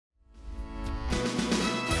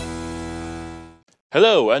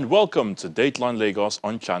Hello and welcome to Dateline Lagos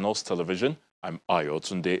on Channels Television. I'm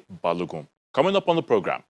Ayotunde Balogun. Coming up on the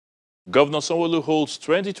program, Governor Sanwo-Olu holds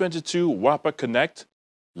 2022 WAPA Connect,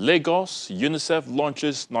 Lagos, UNICEF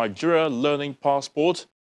launches Nigeria Learning Passport,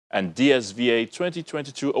 and DSVA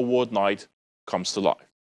 2022 Award Night comes to life.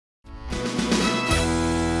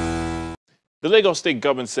 The Lagos State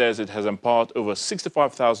Government says it has empowered over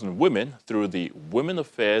 65,000 women through the Women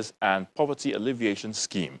Affairs and Poverty Alleviation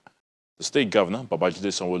Scheme. The State Governor, Babajide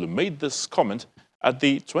Sanwo-Olu, made this comment at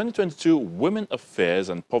the 2022 Women Affairs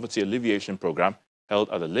and Poverty Alleviation Program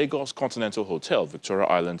held at the Lagos Continental Hotel, Victoria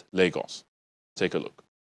Island, Lagos. Take a look.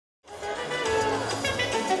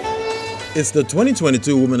 It's the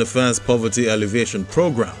 2022 Women Affairs Poverty Alleviation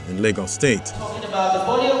Program in Lagos State. Talking about the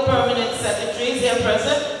body of permanent secretaries here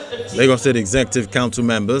present. Lagos State Executive Council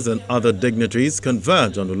members and other dignitaries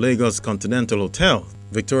converged on the Lagos Continental Hotel,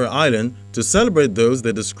 Victoria Island, to celebrate those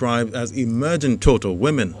they described as emerging total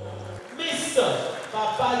women. Mr.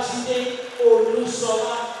 Babajide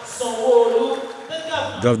Sanwo-Olu,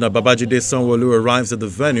 Governor Babajide Sanwo-Olu arrives at the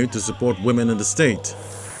venue to support women in the state.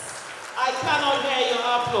 I cannot hear your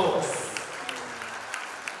applause.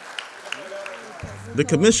 The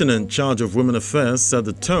commissioner in charge of Women Affairs set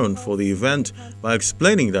the tone for the event by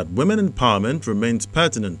explaining that women empowerment remains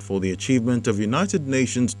pertinent for the achievement of United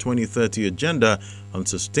Nations 2030 Agenda on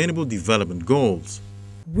Sustainable Development Goals.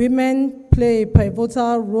 Women play a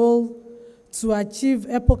pivotal role to achieve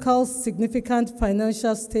epochal significant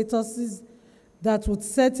financial statuses that would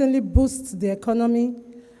certainly boost the economy,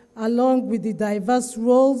 along with the diverse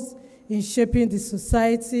roles in shaping the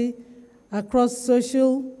society across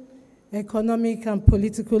social, economic, and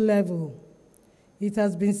political level. It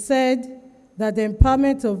has been said that the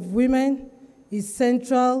empowerment of women is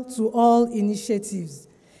central to all initiatives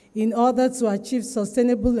in order to achieve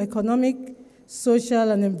sustainable economic,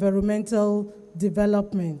 social, and environmental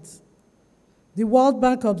development. The World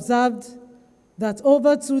Bank observed that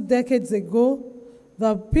over 2 decades ago,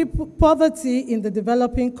 the poverty in the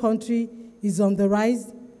developing country is on the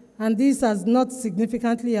rise, and this has not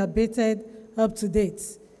significantly abated up to date,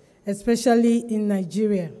 especially in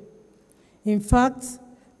Nigeria. In fact,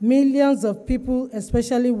 millions of people,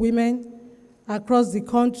 especially women, across the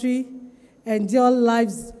country endure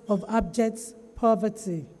lives of abject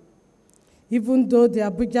poverty. Even though the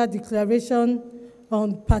Abuja Declaration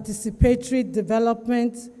on Participatory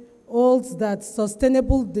Development holds that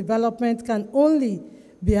sustainable development can only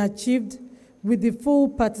be achieved with the full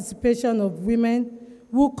participation of women,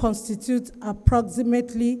 who constitute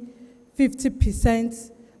approximately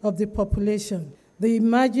 50% of the population. The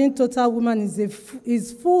emerging total woman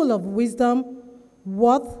is full of wisdom,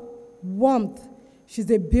 worth, warmth. She's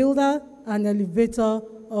a builder and elevator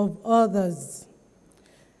of others.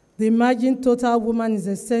 The emerging total woman is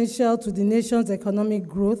essential to the nation's economic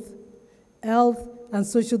growth, health and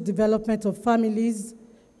social development of families,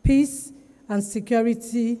 peace and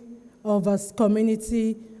security of our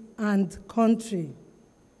community and country.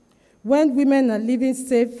 When women are living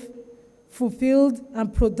safe, fulfilled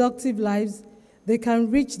and productive lives, they can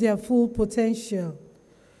reach their full potential,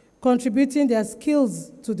 contributing their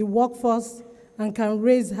skills to the workforce, and can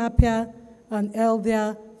raise happier and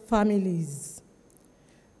healthier families.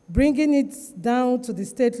 Bringing it down to the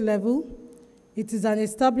state level, it is an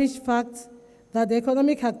established fact that the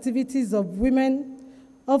economic activities of women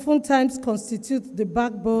oftentimes constitute the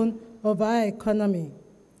backbone of our economy.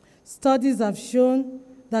 Studies have shown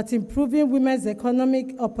that improving women's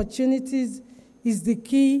economic opportunities is the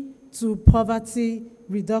key to poverty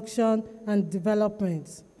reduction and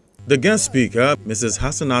development. The guest speaker, Mrs.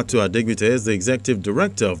 Hassanatu Adegbite, is the Executive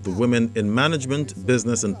Director of the Women in Management,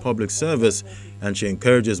 Business and Public Service, and she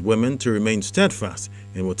encourages women to remain steadfast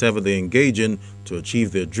in whatever they engage in to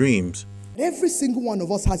achieve their dreams. Every single one of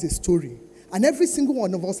us has a story, and every single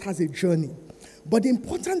one of us has a journey. But the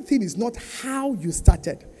important thing is not how you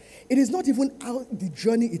started. It is not even how the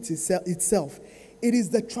journey itself. It is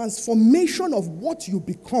the transformation of what you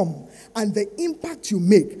become and the impact you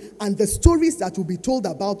make and the stories that will be told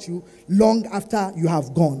about you long after you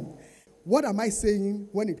have gone. What am I saying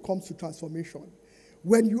when it comes to transformation?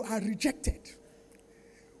 When you are rejected,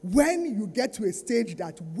 when you get to a stage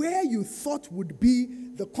that where you thought would be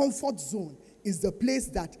the comfort zone is the place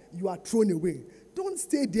that you are thrown away, don't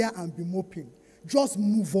stay there and be moping. Just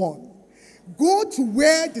move on. Go to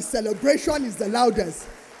where the celebration is the loudest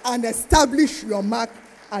and establish your mark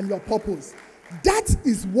and your purpose. That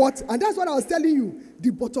is what, and that's what I was telling you, the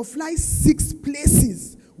butterflies 6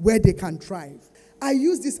 places where they can thrive. I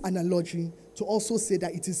use this analogy to also say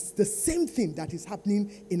that it is the same thing that is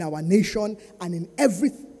happening in our nation and in every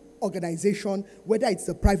organization, whether it's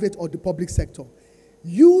the private or the public sector.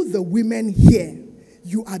 You, the women here,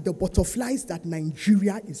 you are the butterflies that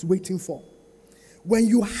Nigeria is waiting for. When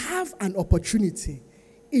you have an opportunity,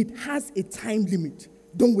 it has a time limit.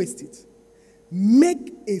 Don't waste it.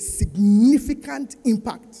 Make a significant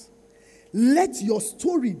impact. Let your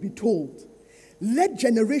story be told. Let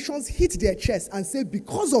generations hit their chest and say,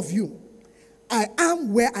 because of you, I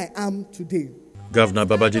am where I am today. Governor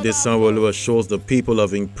Babajide Sanwo-Olu assures the people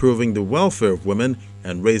of improving the welfare of women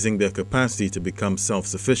and raising their capacity to become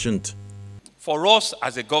self-sufficient. For us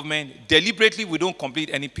as a government, deliberately we don't complete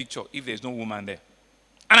any picture if there's no woman there.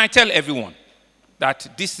 And I tell everyone that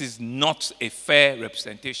this is not a fair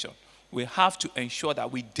representation. We have to ensure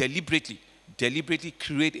that we deliberately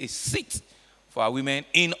create a seat for our women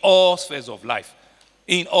in all spheres of life.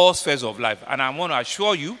 In all spheres of life. And I want to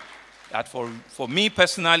assure you that for me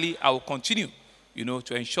personally, I will continue,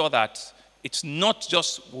 to ensure that it's not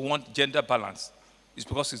just we want gender balance. It's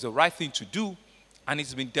because it's the right thing to do, and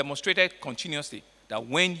it's been demonstrated continuously that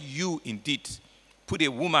when you indeed put a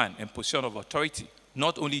woman in position of authority,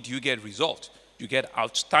 not only do you get results, you get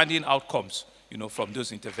outstanding outcomes, from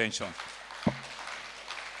those interventions.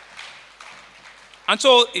 And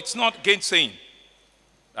so it's not gainsaying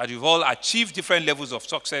that you've all achieved different levels of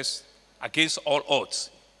success against all odds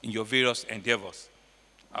in your various endeavors.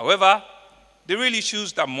 However, the real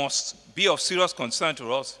issues that must be of serious concern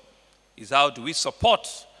to us is how do we support,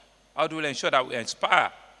 how do we ensure that we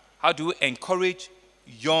inspire, how do we encourage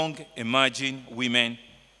young emerging women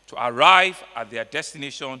to arrive at their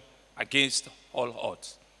destination against all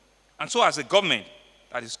odds. And so as a government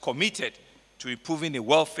that is committed to improving the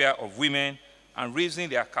welfare of women and raising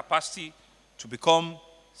their capacity to become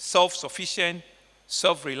self-sufficient,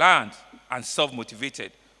 self-reliant, and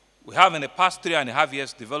self-motivated, we have in the past 3.5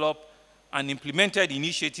 years developed and implemented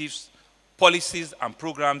initiatives, policies, and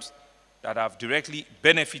programs that have directly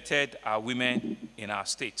benefited our women in our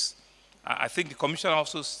states. I think the Commissioner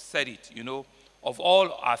also said it, of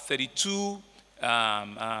all our 32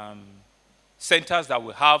 centers that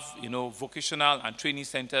we have, vocational and training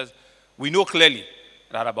centers, we know clearly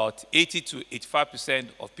that about 80 to 85%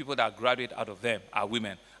 of people that graduate out of them are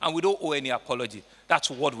women. And we don't owe any apology.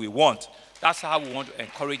 That's what we want. That's how we want to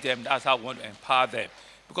encourage them. That's how we want to empower them.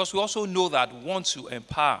 Because we also know that once you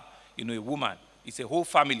empower, a woman, it's a whole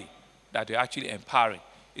family that you're actually empowering.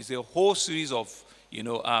 It's a whole series of,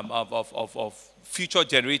 of future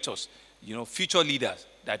generators, future leaders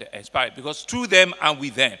that are inspired. Because through them and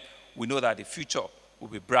with them, we know that the future will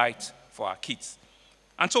be bright for our kids.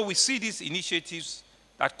 And so we see these initiatives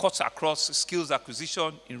that cuts across skills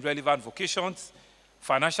acquisition in relevant vocations,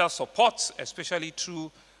 financial support, especially through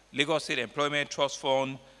Lagos State Employment Trust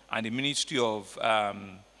Fund and the Ministry of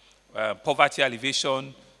Poverty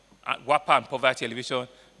Alleviation, WAPA and Poverty Alleviation,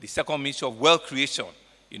 the second Ministry of Wealth Creation,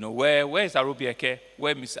 where is Arobieke?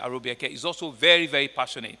 Where Ms. Arobieke is also very, very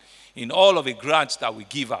passionate in all of the grants that we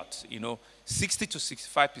give out. 60 to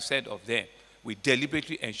 65% of them, we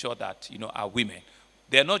deliberately ensure that, are women.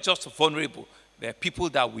 They're not just vulnerable, they're people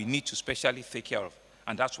that we need to specially take care of.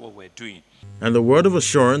 And that's what we're doing. And a word of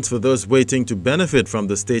assurance for those waiting to benefit from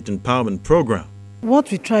the State Empowerment Program. What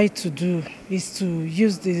we try to do is to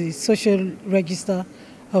use the Social Register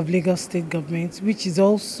of Lagos State Government, which is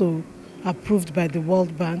also approved by the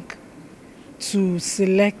World Bank, to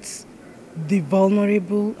select the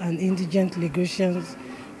vulnerable and indigent Lagosians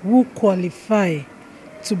who qualify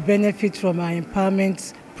to benefit from our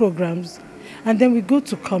empowerment programs. And then we go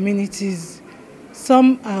to communities.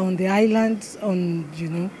 Some are on the islands,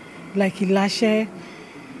 like Ilashe,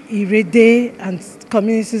 Irede, and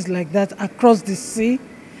communities like that across the sea,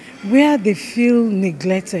 where they feel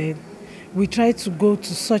neglected. We try to go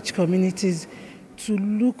to such communities to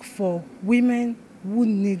look for women who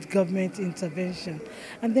need government intervention.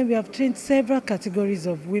 And then we have trained several categories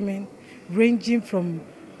of women, ranging from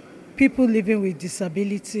people living with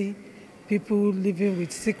disability, people living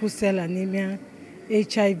with sickle cell anemia,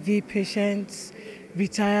 HIV patients,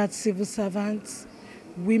 retired civil servants,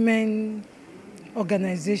 women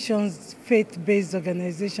organizations, faith-based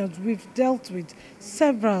organizations. We've dealt with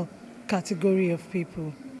several categories of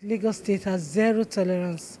people. Lagos State has zero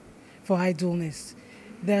tolerance for idleness.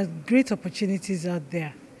 There are great opportunities out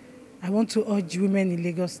there. I want to urge women in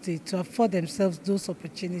Lagos State to afford themselves those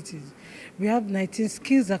opportunities. We have 19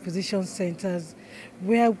 skills acquisition centers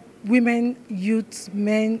where women, youth,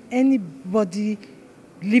 men, anybody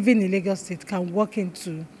living in Lagos State can walk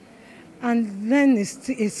into and learn a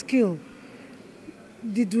skill.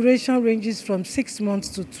 The duration ranges from 6 months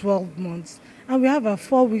to 12 months. And we have a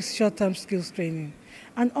 4-week short-term skills training.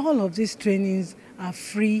 And all of these trainings are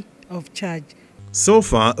free of charge. So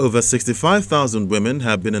far, over 65,000 women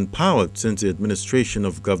have been empowered since the administration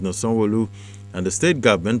of Governor Sanwo-Olu, and the state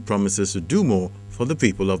government promises to do more for the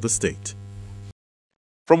people of the state.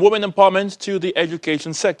 From women empowerment to the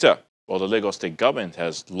education sector, well, the Lagos State government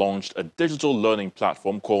has launched a digital learning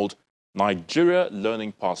platform called Nigeria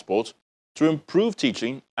Learning Passport to improve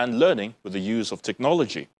teaching and learning with the use of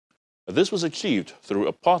technology. This was achieved through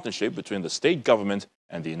a partnership between the state government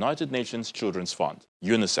and the United Nations Children's Fund,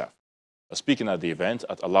 UNICEF. Speaking at the event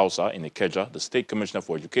at Alausa in Ikeja, the State Commissioner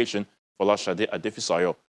for Education, Folashade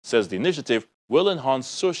Adefisayo, says the initiative will enhance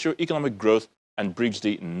socio-economic growth and bridge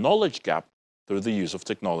the knowledge gap through the use of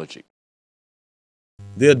technology.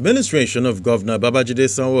 The administration of Governor Babajide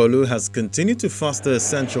Sanwo-Olu has continued to foster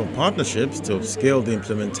essential partnerships to upscale the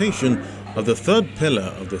implementation of the third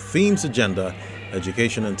pillar of the theme's agenda,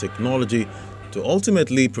 education and technology, to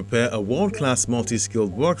ultimately prepare a world-class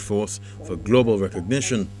multi-skilled workforce for global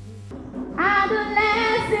recognition.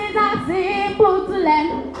 Adolescents are simple to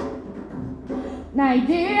learn.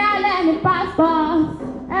 Nigeria Learning Passport.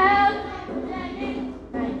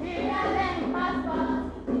 Nigeria Learning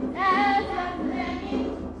Passport.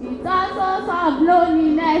 It also solves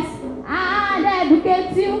loneliness and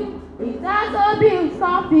educates you. It also builds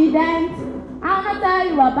confidence. I want to tell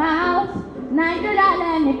you about Nigeria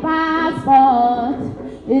Learning Passport.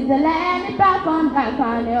 It's the learning platform that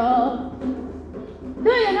can help. Do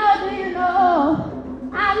you know?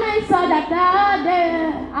 I learned so that all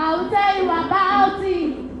day. I will tell you about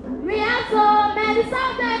it. We have so many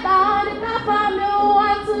subjects on the platform you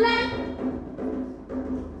want to learn.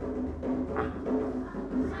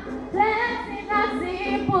 Lessons are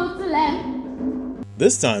simple to learn.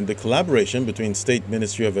 This time, the collaboration between State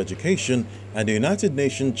Ministry of Education and the United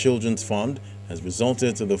Nations Children's Fund has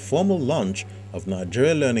resulted in the formal launch of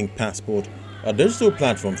Nigeria Learning Passport, a digital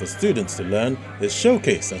platform for students to learn, is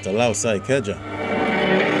showcased at Alausa Ikeja.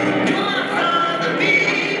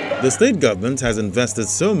 The state government has invested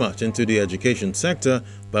so much into the education sector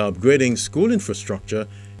by upgrading school infrastructure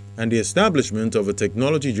and the establishment of a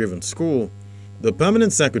technology-driven school. The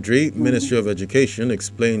Permanent Secretary, Ministry of Education,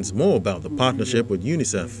 explains more about the partnership with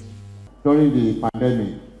UNICEF. During the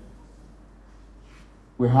pandemic,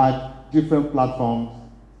 we had different platforms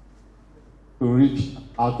to reach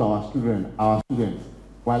out to our students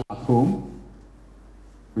while at home.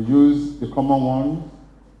 We use the common one,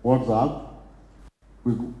 WhatsApp.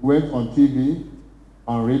 We went on TV,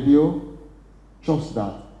 on radio, just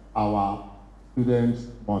that our students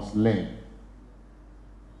must learn.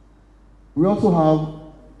 We also have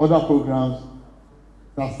other programs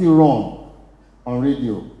that still run on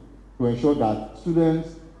radio to ensure that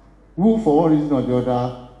students who, for one reason or the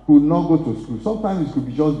other, could not go to school. Sometimes it could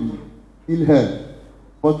be just be ill health.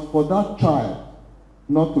 But for that child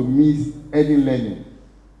not to miss any learning,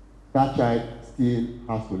 that child still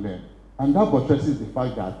has to learn. And that buttresses the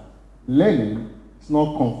fact that learning is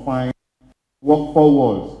not confined to 4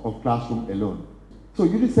 walls of classroom alone. So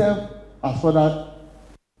UNICEF has further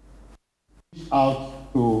reached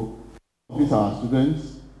out to our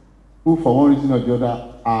students who, for one reason or the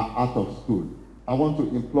other, are out of school. I want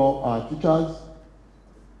to implore our teachers,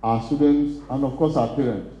 our students, and of course our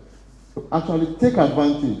parents to actually take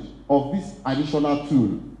advantage of this additional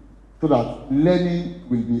tool so that learning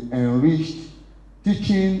will be enriched,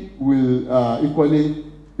 teaching will equally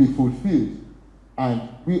be fulfilled, and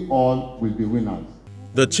we all will be winners.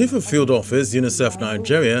 The Chief of Field Office, UNICEF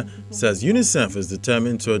Nigeria, says UNICEF is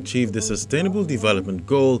determined to achieve the Sustainable Development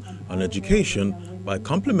Goal on education by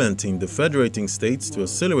complementing the federating states to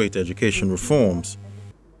accelerate education reforms.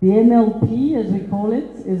 The NLP, as we call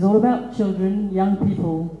it, is all about children, young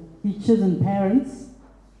people, teachers and parents,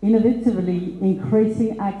 innovatively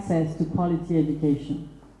increasing access to quality education.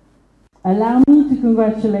 Allow me to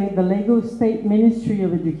congratulate the Lagos State Ministry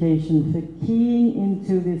of Education for keying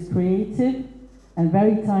into this creative and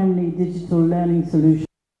very timely digital learning solution.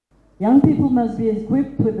 Young people must be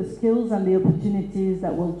equipped with the skills and the opportunities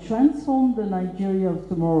that will transform the Nigeria of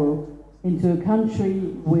tomorrow into a country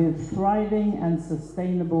with thriving and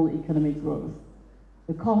sustainable economic growth.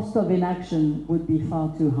 The cost of inaction would be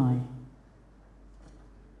far too high.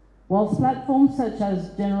 Whilst platforms such as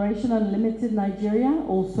Generation Unlimited Nigeria,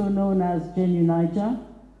 also known as Genu Niger,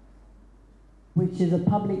 which is a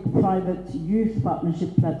public-private youth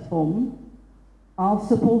partnership platform, are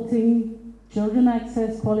supporting children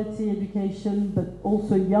access quality education, but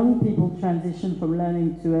also young people transition from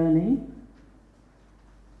learning to earning,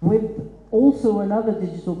 with also another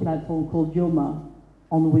digital platform called Yoma,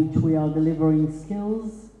 on which we are delivering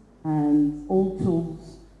skills and all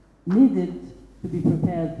tools needed to be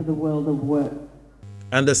prepared for the world of work.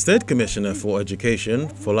 And the State Commissioner for Education,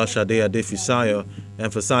 Folashade Adefisayo,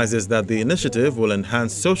 emphasizes that the initiative will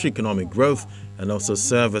enhance socio-economic growth and also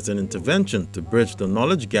serve as an intervention to bridge the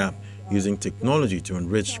knowledge gap using technology to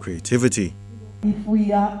enrich creativity. If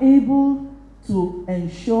we are able to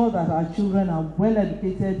ensure that our children are well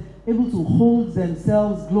educated, able to hold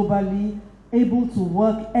themselves globally, able to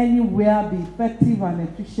work anywhere, be effective and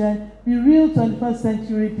efficient, be real 21st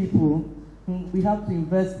century people, we have to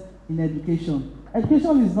invest in education.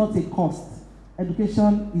 Education is not a cost.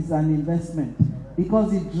 Education is an investment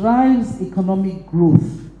because it drives economic growth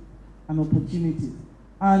and opportunities.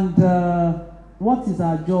 And what is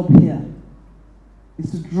our job here?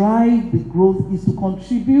 Is to drive the growth, is to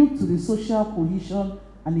contribute to the social cohesion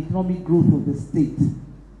and economic growth of the state,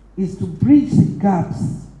 is to bridge the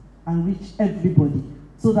gaps and reach everybody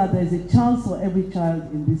so that there is a chance for every child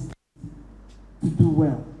in this state to do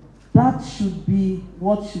well. That should be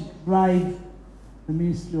what should drive the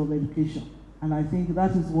Ministry of Education. And I think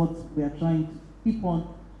that is what we are trying to keep on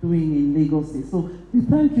doing in Lagos State. So we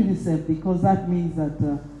thank UNICEF because that means that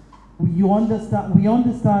we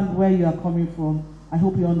understand where you are coming from. I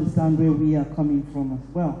hope you understand where we are coming from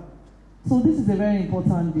as well. So this is a very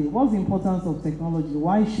important day. What's the importance of technology?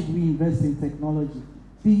 Why should we invest in technology?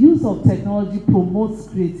 The use of technology promotes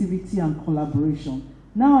creativity and collaboration.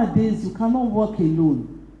 Nowadays, you cannot work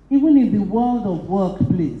alone. Even in the world of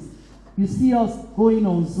workplace, you see us going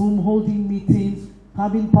on Zoom, holding meetings,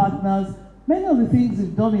 having partners. Many of the things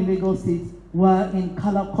we've done in Lagos State were in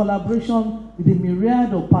collaboration with a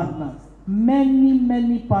myriad of partners.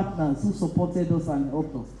 Many partners who supported us and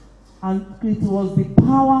helped us. And it was the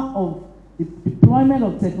power of the deployment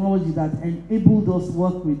of technology that enabled us to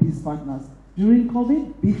work with these partners during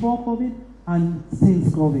COVID, before COVID, and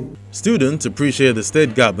since COVID. Students appreciate the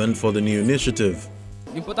state government for the new initiative.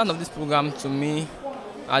 The importance of this program to me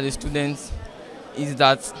as a student is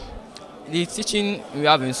that the teaching we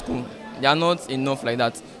have in school, they are not enough like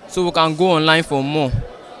that. So we can go online for more,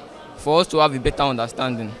 for us to have a better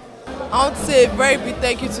understanding. I want to say a very big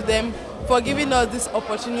thank you to them for giving us this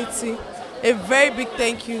opportunity. A very big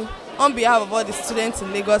thank you on behalf of all the students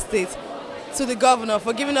in Lagos State to the governor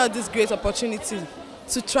for giving us this great opportunity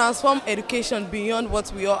to transform education beyond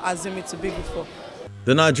what we all assume it to be before.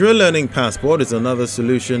 The Nigeria Learning Passport is another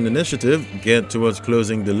solution initiative geared towards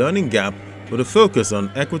closing the learning gap with a focus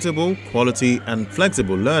on equitable, quality and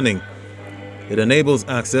flexible learning. It enables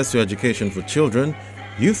access to education for children,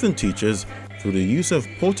 youth and teachers through the use of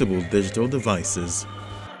portable digital devices.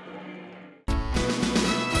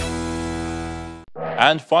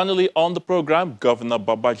 And finally on the program, Governor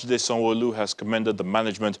Babajide Sanwo-Olu has commended the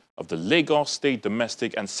management of the Lagos State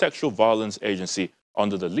Domestic and Sexual Violence Agency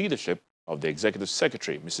under the leadership of the Executive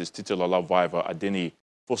Secretary, Mrs. Titilola Viva Adeni,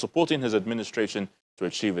 for supporting his administration to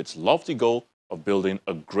achieve its lofty goal of building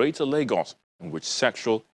a greater Lagos in which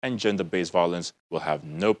sexual and gender-based violence will have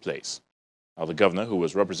no place. Now, the governor, who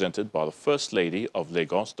was represented by the First Lady of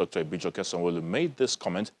Lagos, Dr. Ibijoke Sanwo-Olu, made this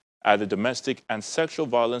comment at the Domestic and Sexual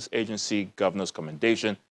Violence Agency Governor's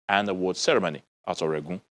Commendation and Award Ceremony at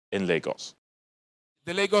Oregun in Lagos.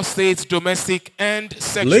 The Lagos State Domestic and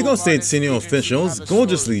Sexual Lagos State senior officials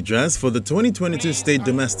gorgeously dressed for the 2022 State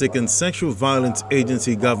Domestic and Sexual Violence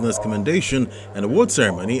Agency Governor's Commendation and Award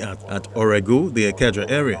Ceremony at Oregu, the Ekedra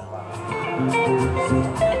area.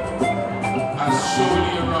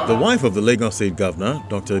 The wife of the Lagos State Governor,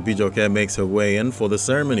 Dr. Ibijoke, makes her way in for the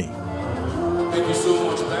ceremony. Thank you so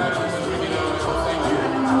much,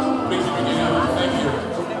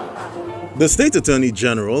 The State Attorney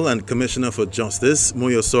General and Commissioner for Justice,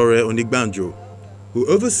 Moyosore Onigbanjo, who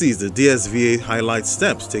oversees the DSVA, highlights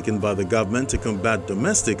steps taken by the government to combat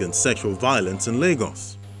domestic and sexual violence in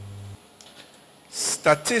Lagos.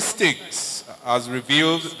 Statistics has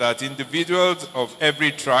revealed that individuals of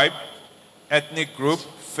every tribe, ethnic group,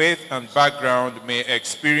 faith and background may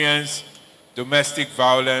experience domestic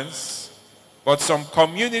violence, but some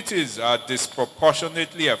communities are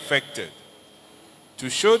disproportionately affected. To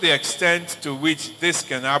show the extent to which this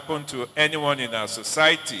can happen to anyone in our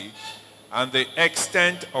society and the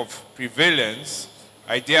extent of prevalence,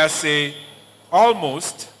 I dare say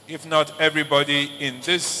almost, if not everybody in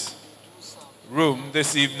this room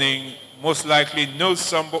this evening most likely knows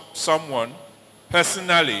someone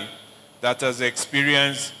personally that has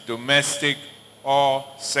experienced domestic or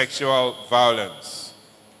sexual violence.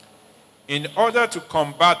 In order to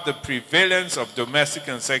combat the prevalence of domestic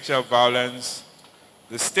and sexual violence,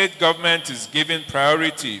 the state government is giving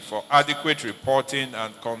priority for adequate reporting,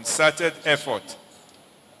 and concerted effort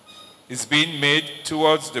is being made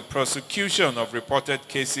towards the prosecution of reported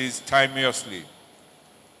cases timeously.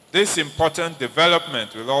 This important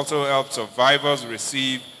development will also help survivors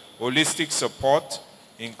receive holistic support,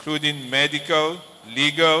 including medical,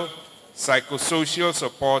 legal, psychosocial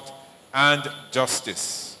support, and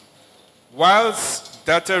justice. Whilst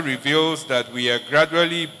data reveals that we are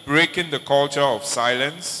gradually breaking the culture of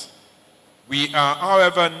silence, we are,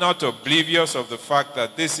 however, not oblivious of the fact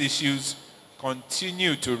that these issues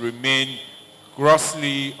continue to remain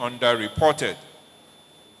grossly underreported.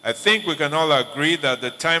 I think we can all agree that the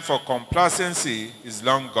time for complacency is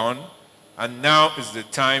long gone, and now is the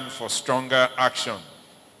time for stronger action.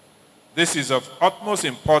 This is of utmost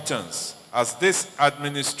importance as this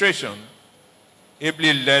administration,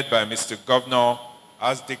 ably led by Mr. Governor,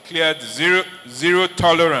 has declared zero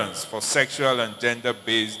tolerance for sexual and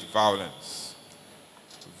gender-based violence.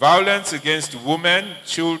 Violence against women,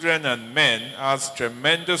 children, and men has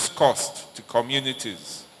tremendous cost to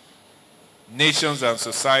communities, nations, and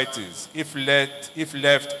societies if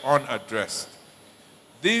left unaddressed.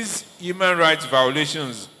 These human rights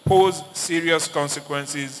violations pose serious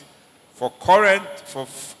consequences for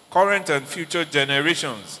current and future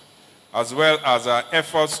generations, as well as our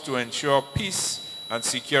efforts to ensure peace and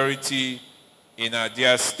security in our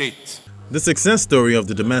dear state. The success story of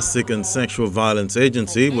the Domestic and Sexual Violence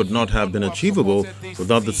Agency would not have been achievable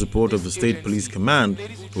without the support of the State Police Command,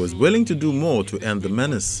 who is willing to do more to end the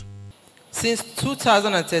menace. Since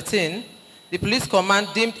 2013, the Police Command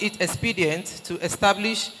deemed it expedient to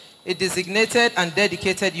establish a designated and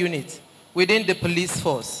dedicated unit within the police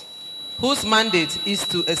force, whose mandate is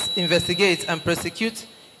to investigate and prosecute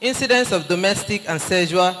incidents of domestic and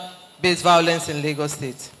sexual-based violence in Lagos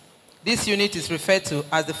State. This unit is referred to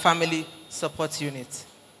as the Family Support Unit.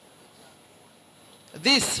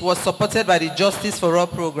 This was supported by the Justice for All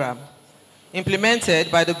program, implemented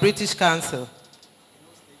by the British Council.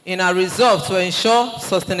 In our resolve to ensure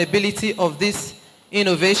sustainability of this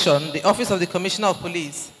innovation, the Office of the Commissioner of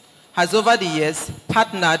Police has over the years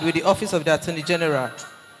partnered with the Office of the Attorney General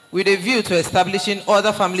with a view to establishing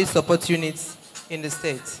other family support units in the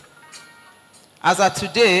state. As of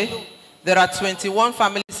today, there are 21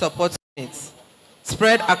 family support units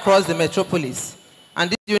spread across the metropolis, and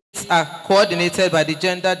these units are coordinated by the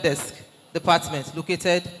Gender Desk Department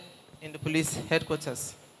located in the police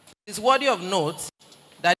headquarters. It is worthy of note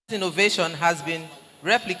that this innovation has been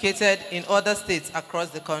replicated in other states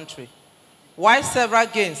across the country. While several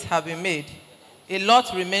gains have been made, a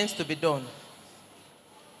lot remains to be done.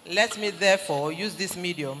 Let me therefore use this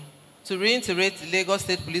medium to reiterate the Lagos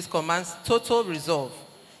State Police Command's total resolve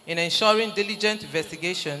in ensuring diligent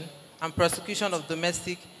investigation and prosecution of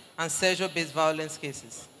domestic and sexual-based violence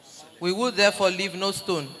cases. We will therefore leave no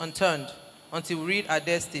stone unturned until we rid our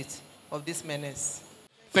dear state of this menace.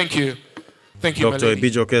 Thank you. Thank you, Dr.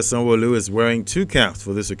 Ibijoke Sanwo-Olu is wearing two caps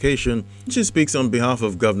for this occasion. She speaks on behalf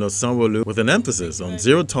of Governor Sanwo-Olu with an emphasis on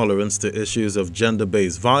zero tolerance to issues of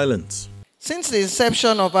gender-based violence. Since the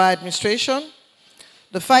inception of our administration,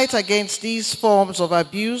 the fight against these forms of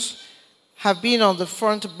abuse have been on the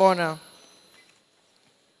front burner.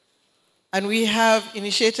 And we have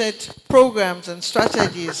initiated programs and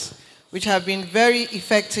strategies which have been very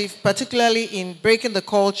effective, particularly in breaking the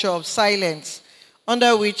culture of silence,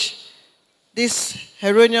 under which this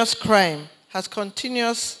erroneous crime has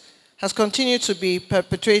continued to be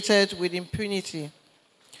perpetrated with impunity.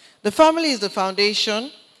 The family is the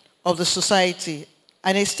foundation of the society,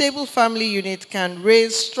 and a stable family unit can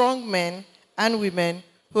raise strong men and women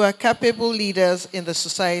who are capable leaders in the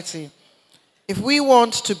society. If we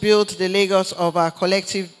want to build the Lagos of our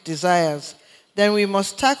collective desires, then we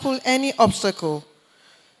must tackle any obstacle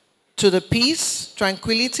to the peace,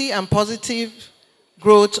 tranquility, and positive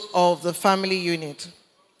growth of the family unit.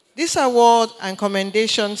 This award and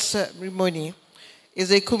commendation ceremony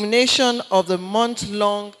is a culmination of the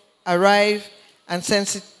month-long Arrive and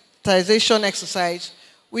sensitization exercise,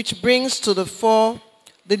 which brings to the fore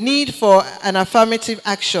the need for an affirmative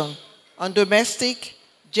action on domestic,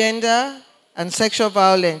 gender, and sexual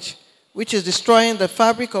violence, which is destroying the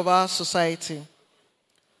fabric of our society.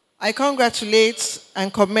 I congratulate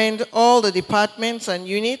and commend all the departments and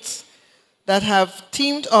units that have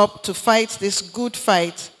teamed up to fight this good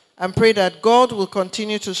fight, and pray that God will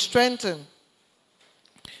continue to strengthen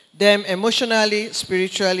them emotionally,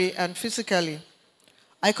 spiritually, and physically.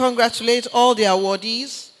 I congratulate all the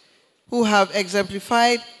awardees who have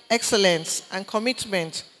exemplified excellence and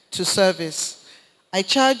commitment to service. I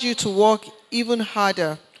charge you to work even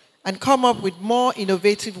harder and come up with more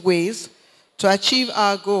innovative ways to achieve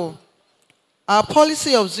our goal. Our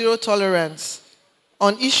policy of zero tolerance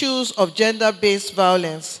on issues of gender-based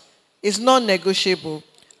violence is non-negotiable,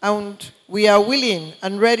 and we are willing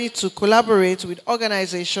and ready to collaborate with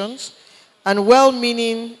organizations and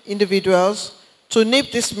well-meaning individuals to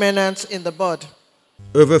nip this menace in the bud.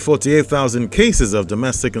 Over 48,000 cases of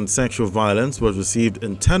domestic and sexual violence were received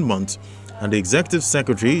in 10 months, and the Executive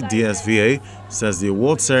Secretary, DSVA, says the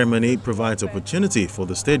award ceremony provides opportunity for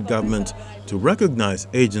the state government to recognize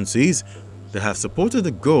agencies that have supported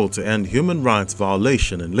the goal to end human rights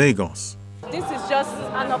violation in Lagos. This is just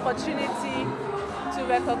an opportunity to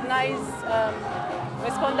recognize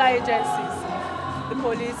responder agencies, the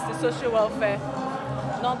police, the social welfare,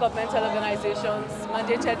 non-governmental organizations,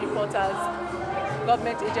 mandated reporters,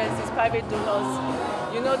 government agencies, private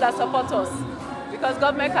donors, that support us. Because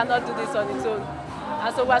government cannot do this on its own.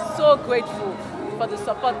 And so we're so grateful for the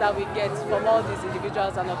support that we get from all these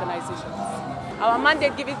individuals and organizations. Our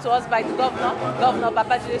mandate given to us by the Governor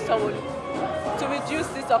Babajide Sanwo-Olu, to reduce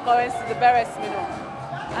this occurrence to the barest minimum.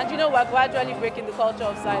 And we're gradually breaking the culture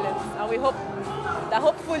of silence. And we hope that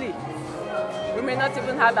hopefully we may not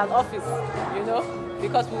even have an office,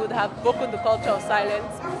 because we would have broken the culture of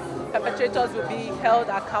silence. Perpetrators will be held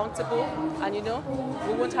accountable, and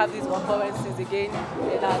we won't have these occurrences again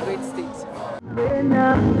in our great state.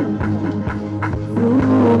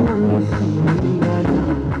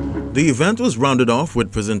 The event was rounded off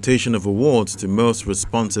with presentation of awards to Most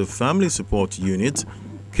Responsive Family Support Unit,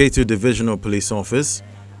 K2 Divisional Police Office,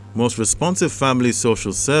 Most Responsive Family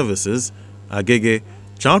Social Services, Agege,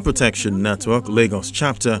 Child Protection Network Lagos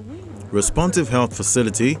Chapter, Responsive Health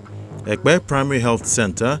Facility, Ekpe Primary Health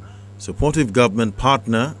Center, Supportive Government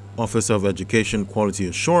Partner, Office of Education Quality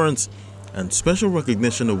Assurance, and Special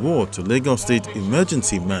Recognition Award to Lagos State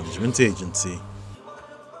Emergency Management Agency.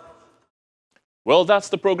 Well, that's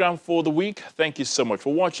the program for the week. Thank you so much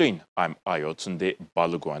for watching. I'm Ayotunde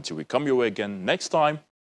Balogun. Until we come your way again next time,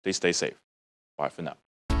 please stay safe. Bye for now.